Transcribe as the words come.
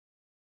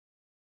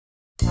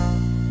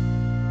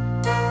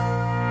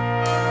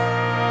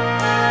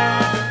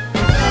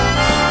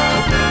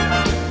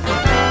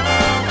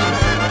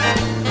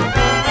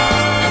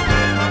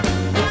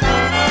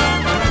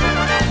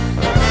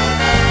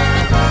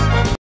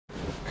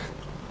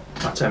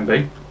That's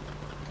MB.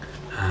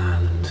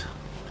 And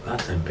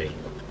that's MB.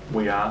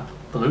 We are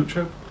the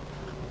Lootcrate.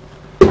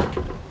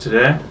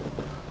 Today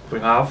we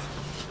have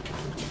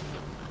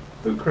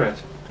Lootcrate.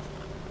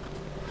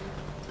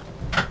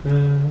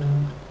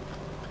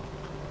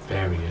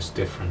 Various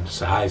different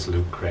size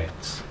loot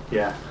crates.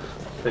 Yeah,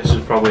 this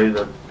is probably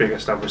the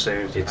biggest I've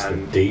received. It's the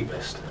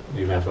deepest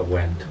you've ever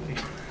went.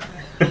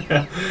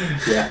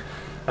 Yeah.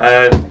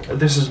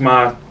 This is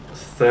my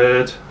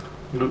third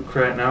loot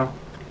crate now.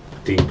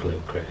 Deep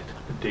loot crate.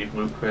 A deep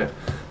loot crate.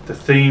 The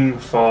theme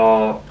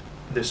for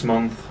this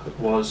month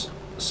was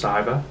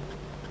cyber,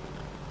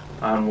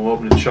 and we'll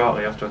open it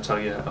shortly after I tell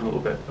you a little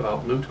bit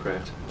about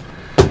Lootcrate.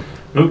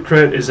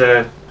 Lootcrate is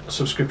a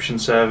subscription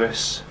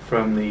service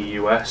from the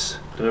US,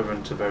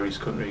 delivering to various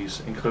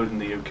countries, including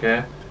the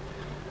UK.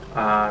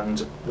 And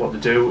what they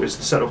do is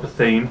they set up a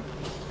theme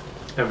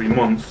every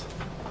month,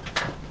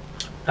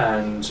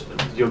 and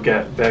you'll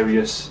get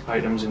various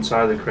items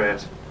inside the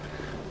crate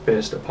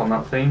based upon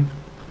that theme.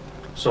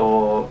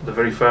 So the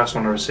very first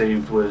one I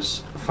received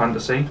was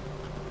fantasy,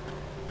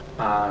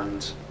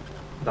 and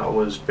that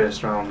was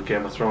based around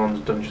Game of Thrones,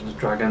 Dungeons and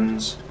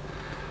Dragons.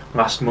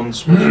 Last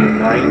month's was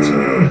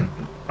Unite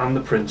and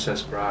The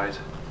Princess Bride.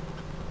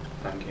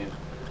 Thank you.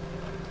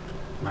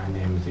 My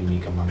name is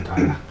Inika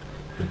Montana.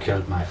 You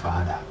killed my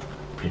father.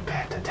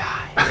 Prepare to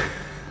die.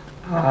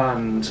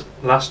 And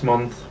last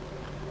month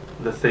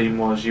the theme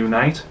was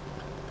Unite,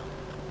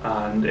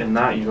 and in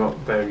that you got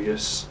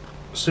various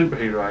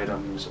superhero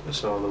items.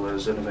 So there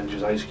was an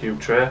Avengers Ice Cube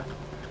tray,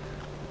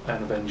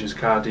 an Avengers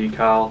car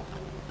decal,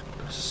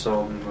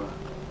 some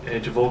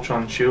Age of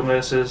Ultron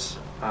shoelaces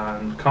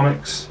and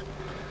comics,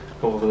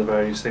 over the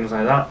various things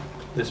like that.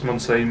 This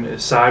month's theme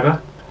is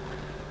cyber,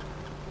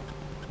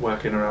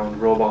 working around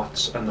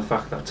robots and the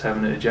fact that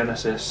Terminator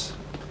Genesis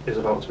is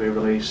about to be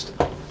released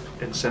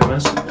in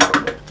cinemas.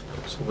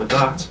 So with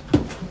that,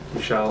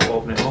 we shall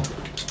open it up.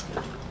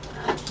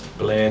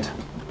 Blade.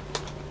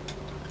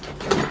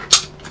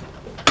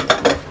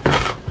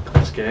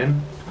 Let's get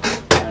in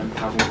and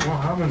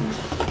what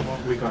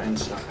have we got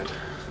inside?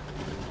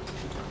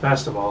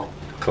 First of all,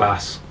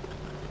 Class.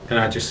 Can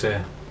I just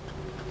say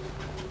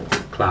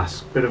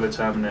class? bit of a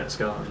Terminator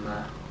skeleton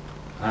there.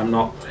 I'm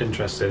not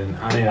interested in,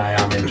 I mean I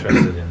am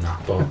interested in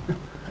that, but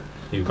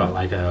you've got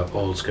like a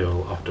old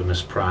school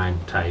Optimus Prime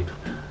type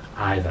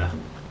either.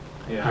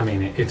 Yeah. I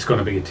mean it's going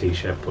to be a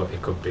t-shirt, but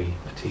it could be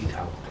a tea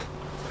towel.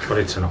 But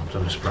it's an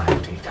Optimus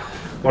Prime tea towel.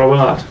 What I will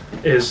add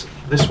is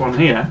this one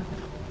here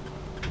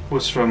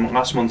was from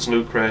last month's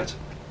Loot Crate,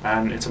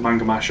 and it's a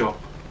manga mashup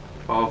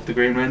of the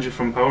Green Ranger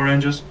from Power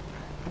Rangers,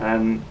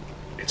 and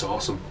it's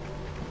awesome.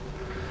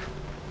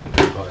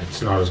 But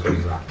it's not as good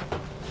as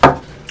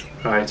that.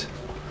 Right,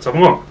 let's have a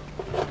look.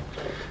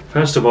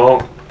 First of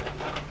all,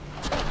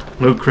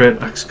 Loot Crate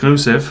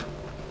exclusive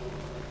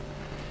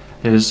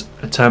is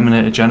a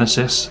Terminator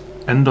Genesis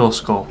Endo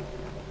Skull.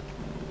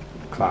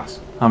 Class.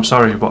 I'm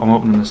sorry, but I'm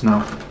opening this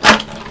now.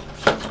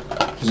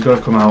 It's got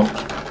to come out,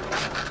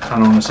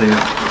 and I want to see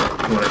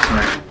what it's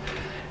like.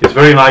 It's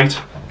very light,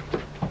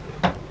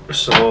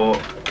 so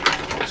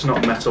it's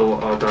not metal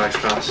or die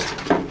cast.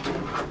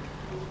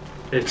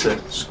 It's a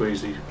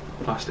squeezy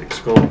plastic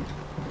skull.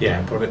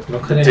 Yeah, but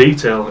look The at it.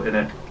 detail in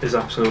it is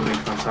absolutely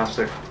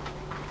fantastic.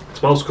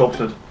 It's well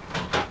sculpted.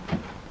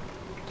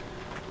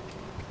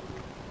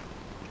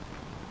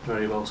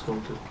 Very well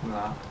sculpted. Look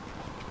at that.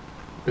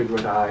 Big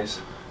red eyes.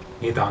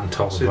 You're on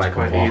top of So it's like a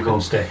quite walking evil.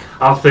 stick.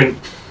 I think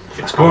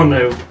it's going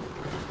to,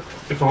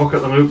 if I look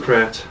at the Loot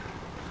Crate,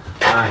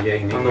 Ah, yeah,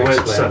 you need And to the way it's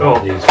explain set about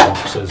up. these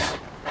boxes.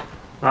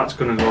 that's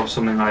going to go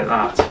something like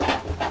that.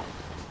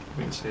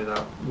 You can see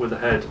that with the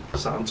head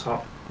sat on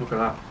top. Look at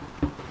that.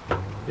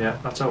 Yeah,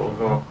 that's how it'll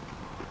go.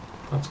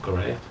 That's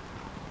great.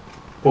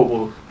 But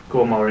we'll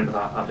go more into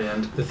that at the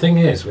end. The thing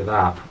is with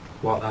that,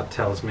 what that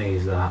tells me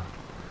is that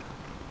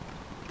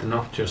they're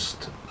not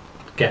just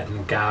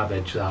getting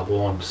garbage that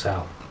won't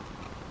sell.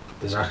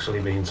 There's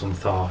actually been some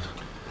thought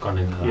gone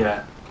into that.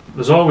 Yeah,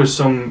 there's always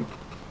some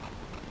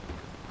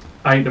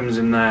items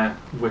in there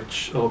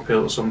which will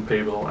appeal to some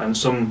people and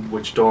some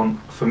which don't.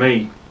 For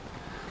me,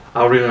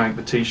 I really like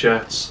the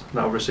t-shirts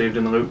that I've received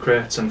in the Loot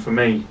Crates, and for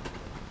me,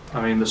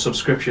 I mean the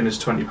subscription is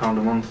 £20 a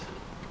month,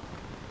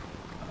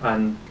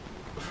 and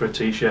for a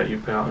t-shirt you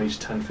pay at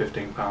least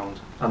 £10–15,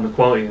 and the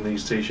quality in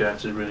these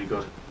t-shirts is really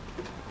good,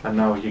 and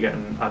now you're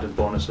getting added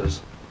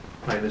bonuses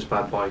like this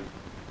bad boy.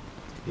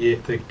 Yeah,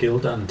 the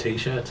Gildan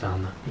t-shirts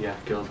and Yeah,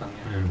 Gildan,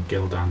 yeah.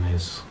 Gildan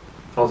is.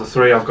 All the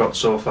three I've got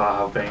so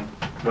far have been.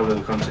 Whether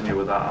they'll continue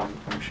with that,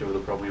 I'm sure they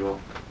probably will.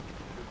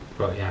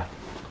 But yeah,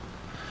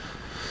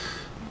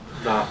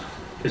 That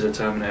is a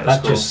Terminator that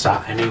skull. just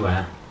sat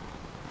anywhere.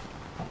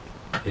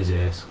 Is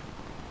it?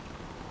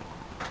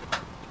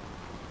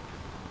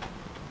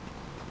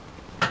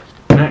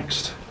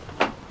 Next,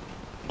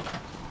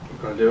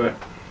 we've got to do it.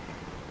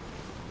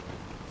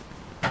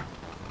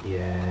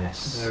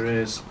 Yes. There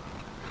is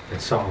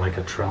It's sort of like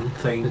a Tron the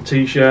thing.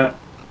 t-shirt.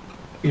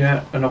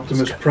 Yeah, an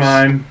Optimus Let's get this.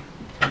 Prime,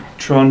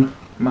 Tron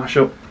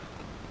mashup.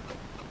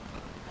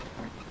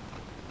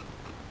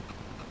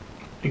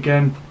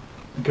 Again,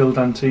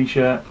 Gildan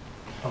t-shirt,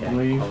 I Yeah,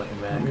 believe. quality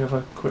Let make. me have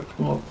a quick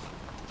look.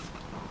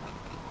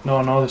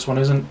 No, this one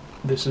isn't.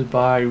 This is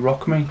by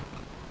Rock Me.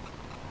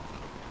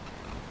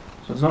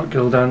 So it's not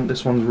Gildan,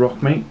 this one's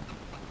Rock Me.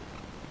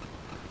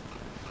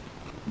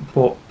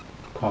 But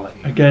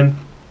Quality. again,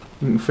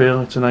 you can feel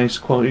it's a nice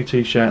quality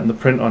t-shirt and the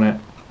print on it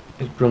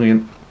is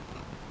brilliant.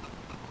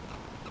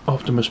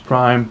 Optimus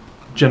Prime,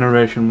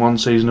 Generation 1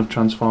 season of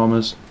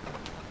Transformers.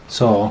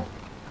 So,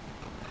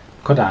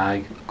 could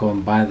I go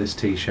and buy this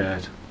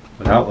t-shirt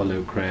without the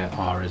Loot Crate,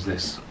 or is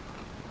this...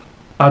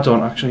 I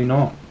don't actually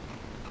know.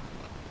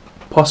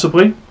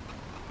 Possibly.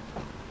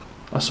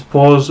 I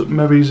suppose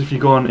maybe if you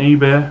go on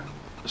eBay,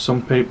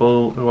 some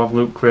people who have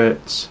Loot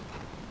Crates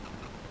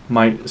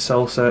might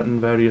sell certain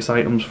various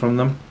items from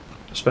them,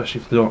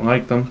 especially if they don't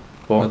like them.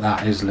 But But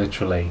that is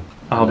literally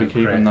I'll be Loot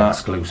keeping Crate that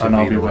exclusive and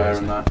I'll be either way,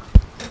 wearing isn't it? that.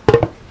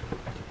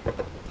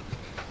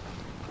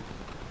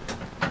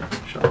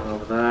 Shut that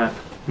over there.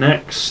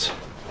 Next,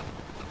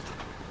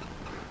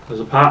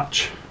 there's a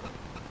patch.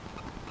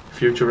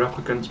 Future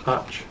Replicants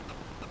patch.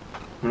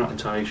 I'm not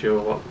entirely sure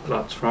what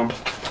that's from.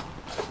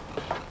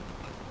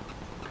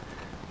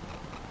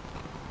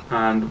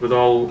 And with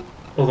all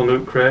other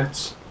Loot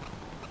Crates,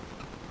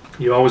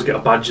 you always get a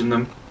badge in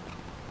them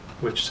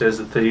which says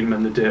the theme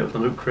and the date of the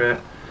Loot Crate.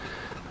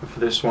 And for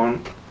this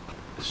one,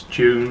 it's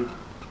June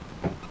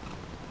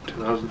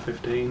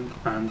 2015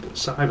 and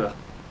Cyber.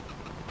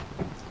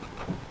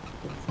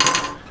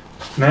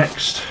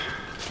 Next,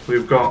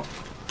 we've got,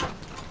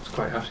 it's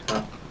quite hefty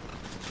that,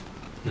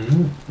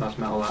 that's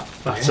metal that.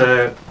 That's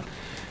a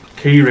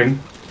keyring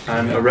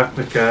and Yeah. a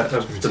replica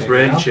Should we of the take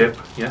brain it out? chip,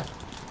 yeah.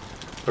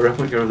 A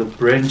replica of the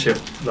brain chip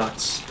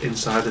that's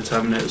inside the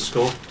Terminator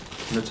skull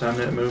in the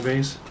Terminator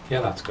movies. Yeah,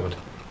 that's good.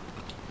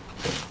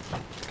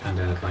 Kind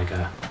of like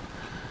a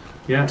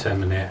Yeah.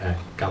 Terminator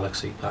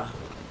Galaxy that.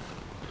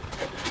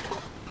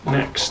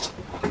 Next,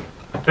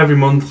 every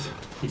month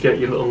you get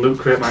your little Loot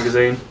Crate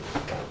magazine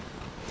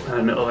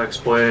and it'll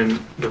explain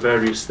the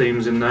various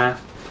themes in there.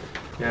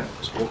 Yeah,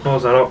 so we'll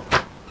close that up.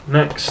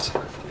 Next,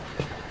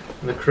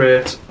 in the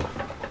crate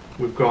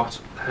we've got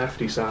a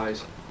hefty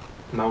size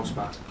mouse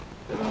mat.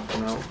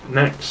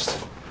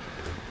 Next,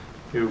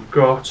 you've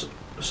got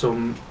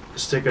some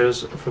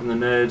stickers from the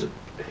Nerd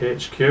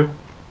HQ.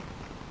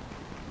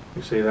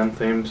 You see them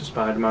themed to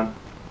Spider-Man,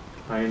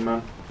 Iron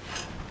Man.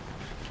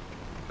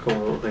 Cool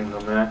little things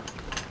on there.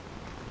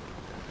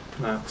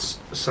 That's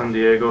San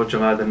Diego,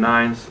 July the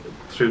 9th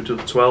through to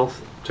the 12th,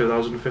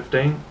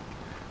 2015.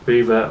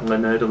 Viva La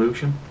Nerd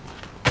Illusion.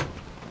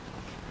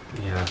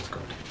 Yeah, that's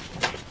good.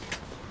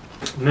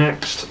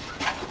 Next,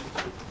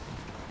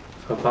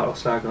 for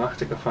Battlestar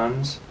Galactica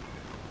fans,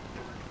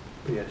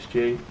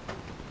 BSG.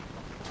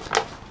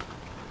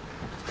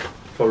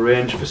 For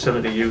range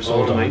facility use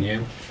Hold only. on,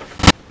 you.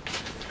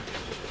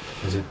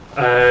 Is it?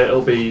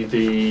 It'll be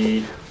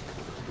the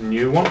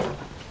new one,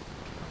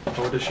 I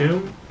would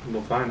assume.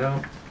 We'll find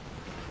out.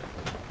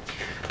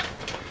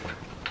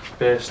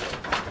 Based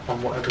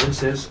on whatever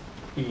this is,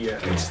 yeah,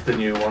 it's the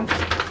new one.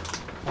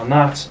 And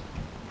that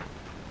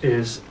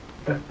is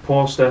a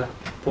poster,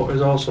 but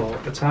is also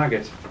a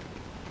target.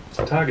 It's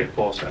a target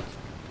poster.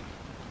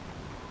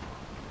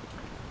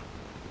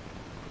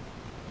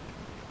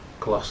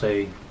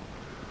 Glossy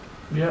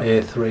Yeah,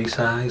 A3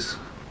 size,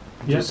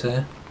 would Yeah. you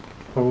say?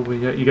 probably.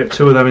 Yeah, you get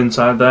two of them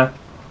inside there.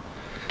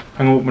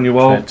 Hang them up on your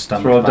wall. Tread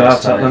stamped Throw by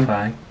darts at them.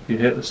 Sci-Fi. You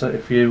hit the set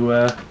if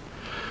you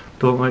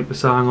don't like the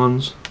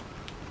Cylons.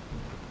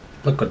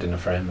 Look good in a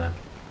frame then.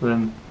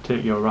 Then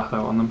take your wrath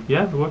out on them.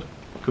 Yeah, they would.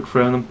 Could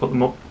frame them, put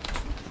them up.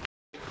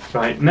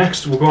 Right,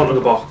 next we'll go on to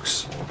the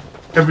box.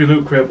 Every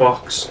Loot Crate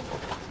box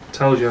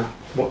tells you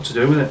what to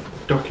do with it.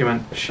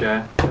 Document,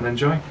 share and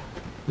enjoy.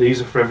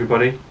 These are for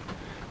everybody.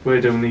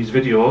 We're doing these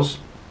videos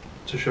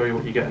to show you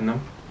what you get in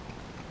them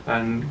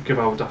and give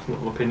our daft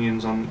little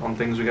opinions on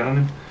things we get in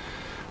them.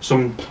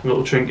 Some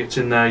little trinkets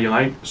in there you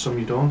like, some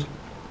you don't.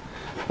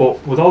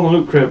 But with all the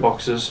Loot Crate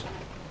boxes,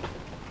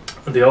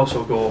 they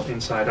also go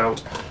inside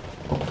out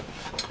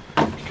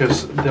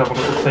because they have a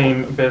little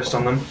theme based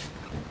on them.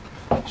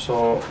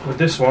 So with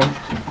this one,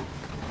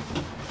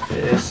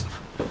 it is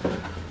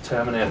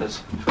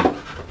Terminators.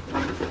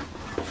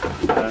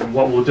 And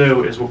what we'll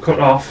do is we'll cut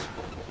off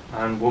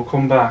and we'll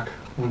come back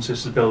once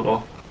this is built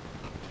up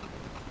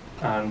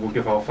and we'll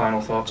give our final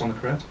thoughts on the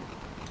crate.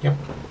 Yep.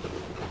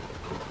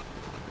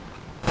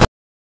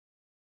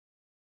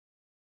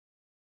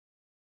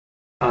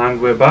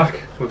 And we're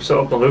back. We've set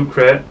up the Loot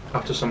Crate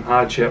after some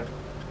hardship.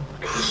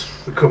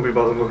 We couldn't be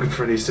bothered looking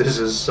for any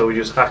scissors, so we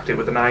just hacked it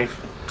with a knife,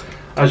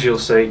 as you'll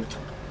see.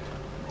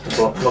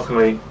 But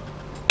luckily,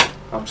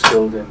 I'm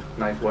skilled in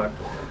knife work.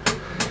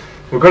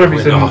 We've got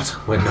everything.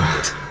 We're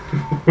not.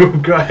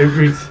 We've got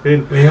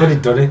everything. We only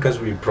done it because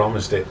we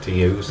promised it to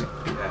use.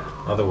 Yeah.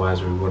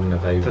 Otherwise we wouldn't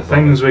have even The bothered.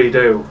 things we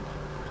do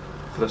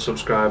for the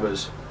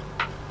subscribers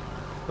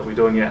that we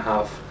don't yet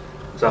have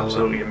is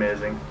absolutely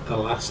amazing. The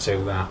last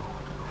two that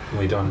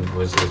we done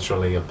was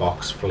literally a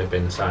box flip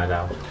inside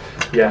out.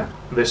 Yeah,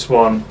 this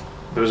one,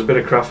 there was a bit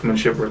of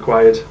craftsmanship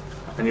required,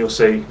 and you'll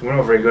see we're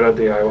not very good at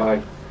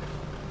DIY.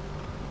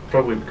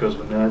 probably because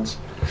we're nerds.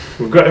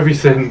 We've got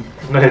everything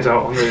laid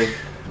out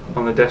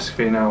on the desk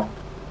for you now,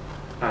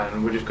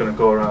 and we're just going to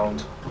go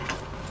around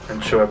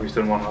and show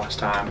everything one last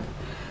time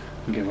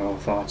and give our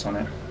thoughts on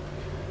it.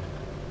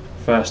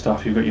 First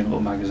off, you've got your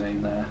little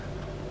magazine there.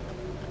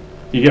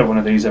 You get one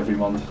of these every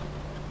month,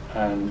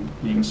 and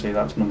you can see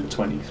that's number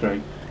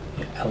 23.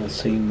 Your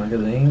LC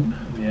magazine.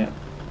 Yeah.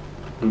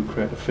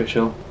 Lootcrate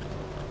official.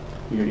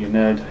 You got your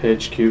Nerd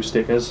HQ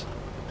stickers.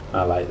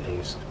 I like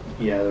these.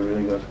 Yeah, they're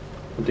really good.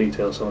 The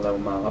details some of them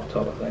on my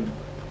laptop, I think.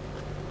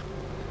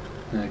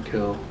 Yeah,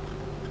 cool.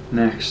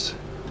 Next.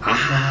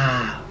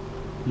 Ah!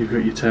 You've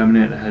got your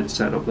Terminator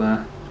headset up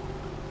there.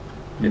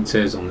 It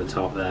says on the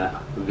top there,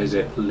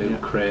 visit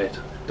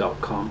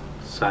lootcrate.com.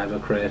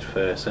 Cybercrate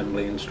for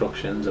assembly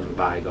instructions, and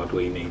by God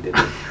we needed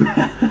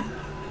it.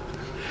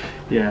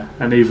 Yeah,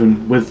 and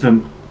even with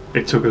them,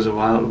 it took us a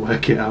while to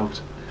work it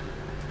out.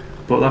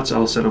 But that's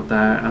all set up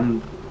there,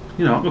 and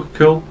you know, it looked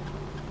cool.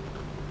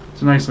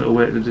 It's a nice little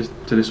way to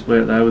display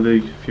it there with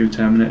a few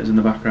Terminators in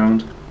the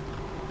background.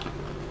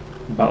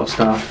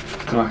 Battlestar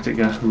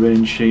Galactica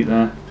range sheet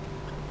there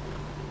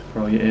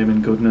for all your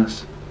aiming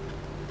goodness.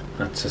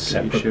 That's a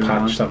separate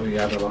patch that we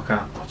had a look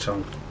at. Watch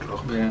on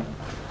drop. Yeah.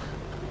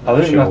 I'm I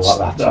think sure that's what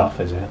that's off,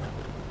 is it?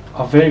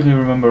 I vaguely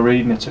remember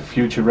reading it's a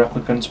Future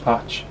Replicants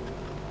patch.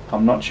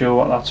 I'm not sure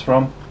what that's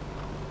from.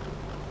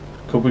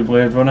 Could be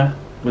Blade Runner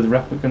with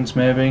replicants,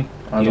 maybe.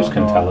 I You don't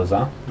can know. tell us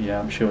that. Yeah,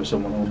 I'm sure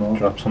someone will know.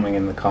 Drop something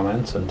in the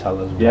comments and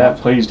tell us Yeah, what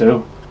please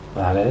do.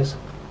 that is.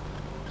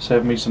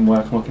 Save me some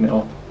work looking it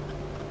up.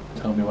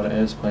 Tell me what it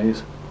is,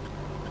 please.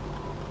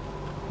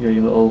 You got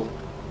your little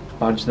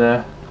badge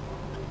there.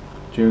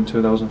 June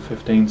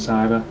 2015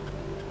 Cyber.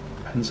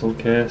 Pencil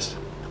case.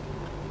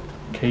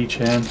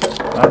 Keychain.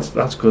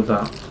 That's good.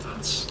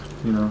 That's,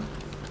 you know,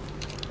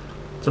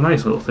 it's a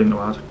nice little thing to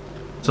add.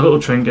 It's a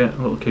little trinket, a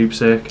little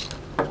keepsake.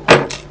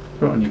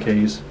 Put it on your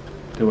keys.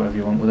 Do whatever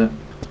you want with it.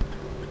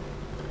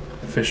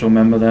 Official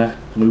member there,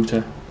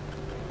 Looter.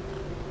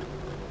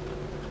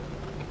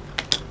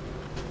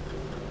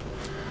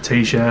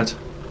 T-shirt.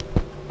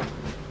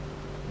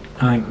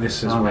 I think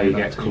this is I where like you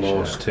that get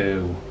close t-shirt.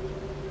 to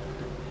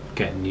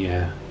getting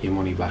your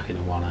money back in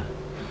a wanna,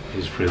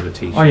 is through the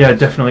t-shirt. Oh yeah,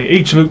 definitely.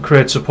 Each loot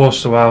crate's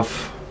supposed to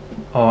have,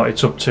 or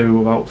it's up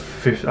to about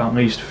at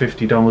least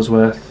 $50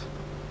 worth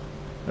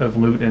of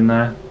loot in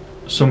there.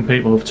 Some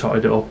people have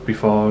totted it up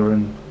before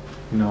and,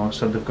 you know,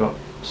 said they've got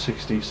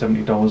 $60,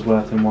 $70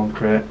 worth in one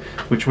crate,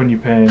 which when you're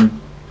paying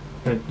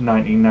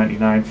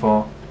 $19.99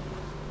 for,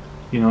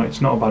 you know,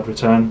 it's not a bad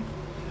return.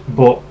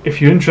 But if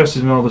you're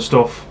interested in all the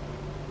stuff,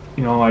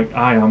 you know, like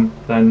I am,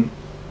 then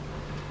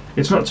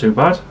it's not too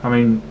bad. I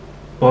mean,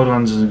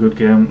 Borderlands is a good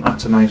game.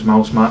 That's a nice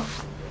mouse mat,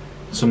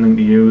 something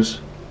to use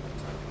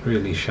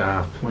Really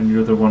sharp when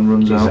your other one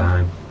runs out.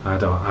 design.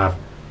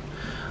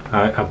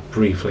 I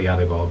briefly had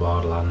a go at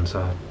Borderlands.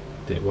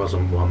 It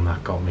wasn't one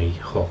that got me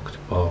hooked,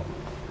 but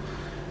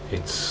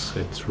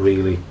it's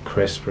really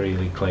crisp,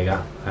 really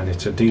clear, and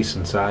it's a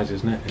decent size,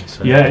 isn't it? It's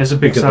Yeah, it's a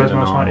big bigger than size a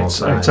mouse mat. normal It's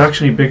size.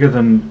 actually bigger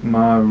than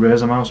my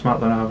Razer mouse mat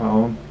that I have at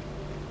home.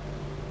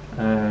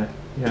 Yeah,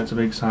 it's a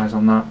big size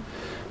on that.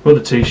 But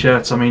the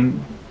t-shirts, I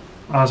mean,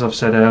 as I've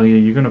said earlier,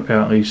 you're going to pay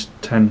at least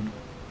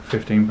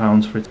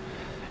 £10-15 for it.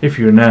 If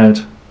you're a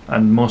nerd,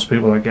 and most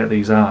people that get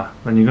these are,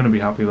 then you're going to be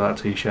happy with that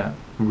t-shirt.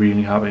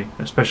 Really happy,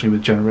 especially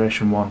with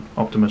Generation 1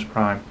 Optimus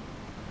Prime.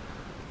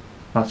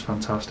 That's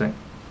fantastic.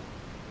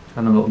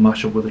 And a little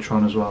mashup with the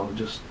Tron as well,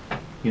 just,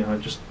 you know,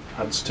 it just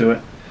adds to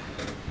it.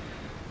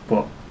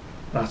 But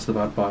that's the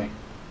bad boy.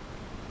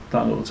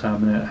 That little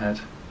Terminator head.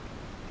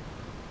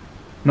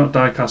 Not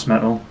die-cast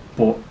metal,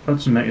 but that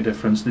doesn't make a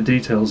difference. The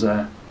detail's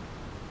there.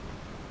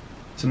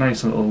 It's a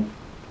nice little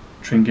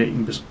trinket. You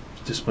can just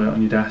display it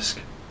on your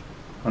desk,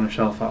 on a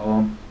shelf at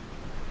home.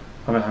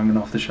 Have it hanging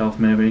off the shelf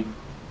maybe.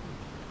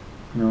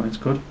 You know, it's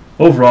good.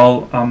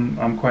 Overall,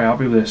 I'm quite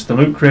happy with this. The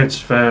loot crates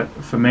for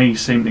me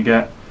seem to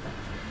get,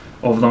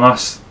 over the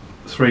last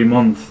 3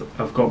 months,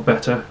 I've got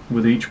better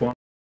with each one.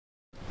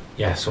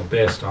 Yeah, so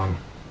based on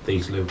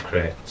these loot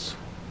crates,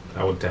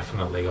 I would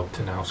definitely up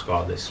to now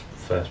score this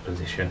first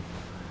position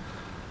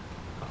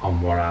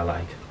on what I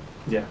like.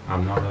 Yeah.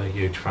 I'm not a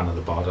huge fan of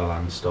the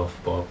Borderlands stuff,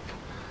 but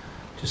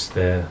just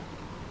the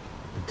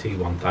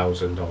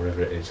T1000 or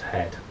whatever it is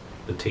head,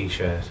 the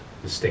t-shirt,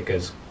 the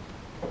stickers,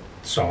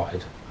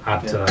 sorted.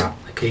 Add to that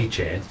the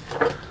keychain,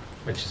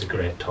 which is a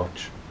great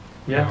touch.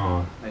 Yeah. You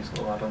know, Nice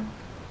little add-on.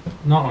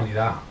 not only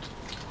that,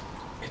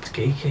 it's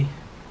geeky.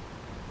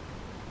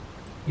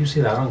 You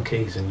see that on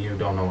keys and you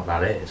don't know what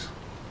that is.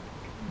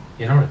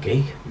 You're not a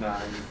geek. Nah,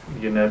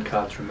 your nerd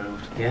card's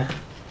removed. Yeah,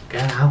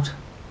 get out.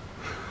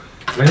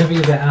 Whenever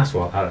you get asked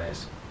what that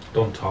is,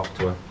 don't talk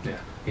to him. Yeah.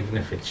 Even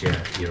if it's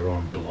your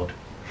own blood.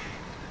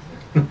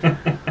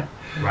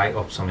 Write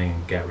up something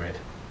and get rid.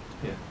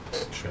 Yeah.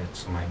 Shred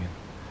something in.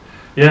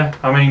 Yeah,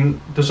 I mean,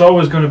 there's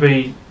always going to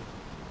be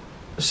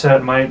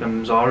certain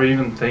items or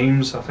even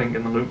themes, I think,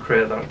 in the loot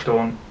crate that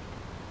don't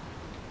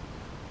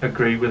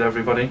agree with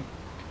everybody.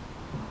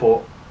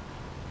 But,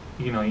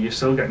 you know, you're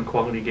still getting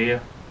quality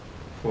gear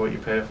for what you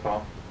pay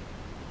for.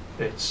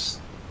 It's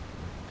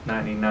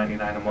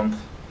 $19.99 a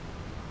month.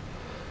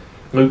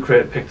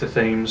 Lootcrate pick the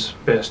themes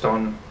based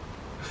on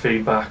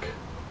feedback.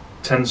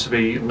 Tends to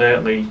be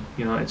lately,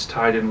 you know, it's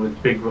tied in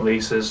with big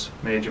releases,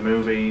 major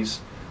movies,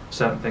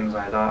 certain things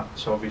like that.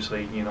 So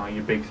obviously, you know,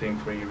 your big thing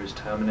for a year is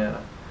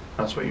Terminator.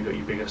 That's what you've got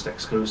your biggest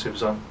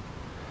exclusives on.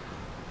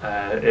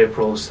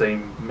 April's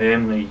theme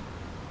mainly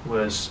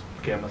was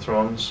Game of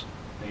Thrones.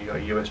 You got a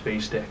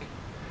USB stick.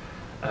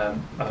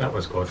 That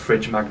was good.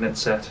 Fridge magnet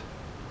set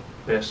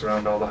based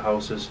around all the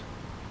houses.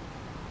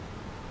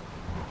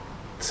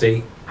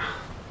 See,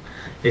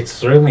 it's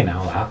through me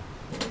now that,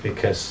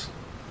 because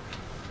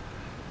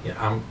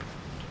I'm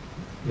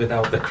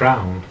without the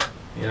crown,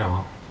 you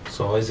know.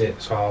 So is it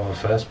sort of a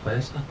first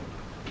place then?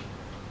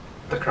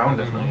 The crown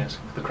definitely is.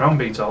 The crown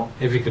beats all.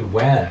 If you could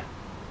wear,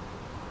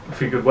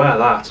 If you could wear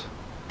that,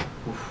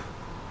 oof.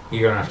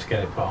 you're gonna have to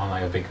get it put on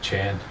like a big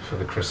chain for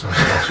the Christmas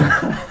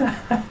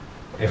special.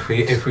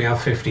 If we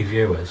have 50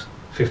 viewers,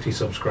 50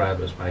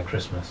 subscribers by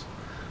Christmas,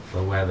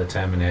 we'll wear the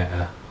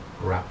Terminator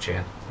wrap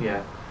chain.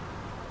 Yeah,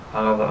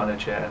 I'll have that on a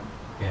chain.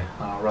 Yeah.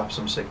 And I'll wrap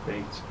some sick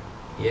beats.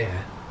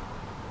 Yeah.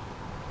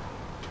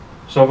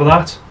 So for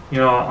that, you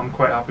know, I'm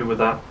quite happy with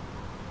that.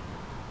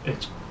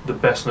 It's the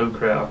best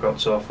Lootcrate I've got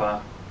so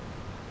far.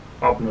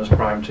 Optimus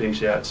Prime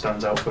t-shirt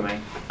stands out for me.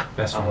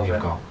 Best I one love you've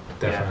it. got.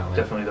 Definitely. Yeah,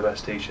 definitely the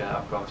best t-shirt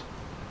I've got.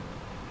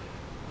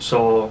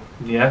 So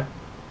yeah,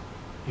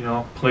 you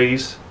know,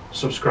 please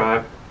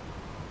subscribe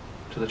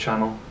to the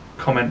channel,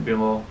 comment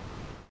below,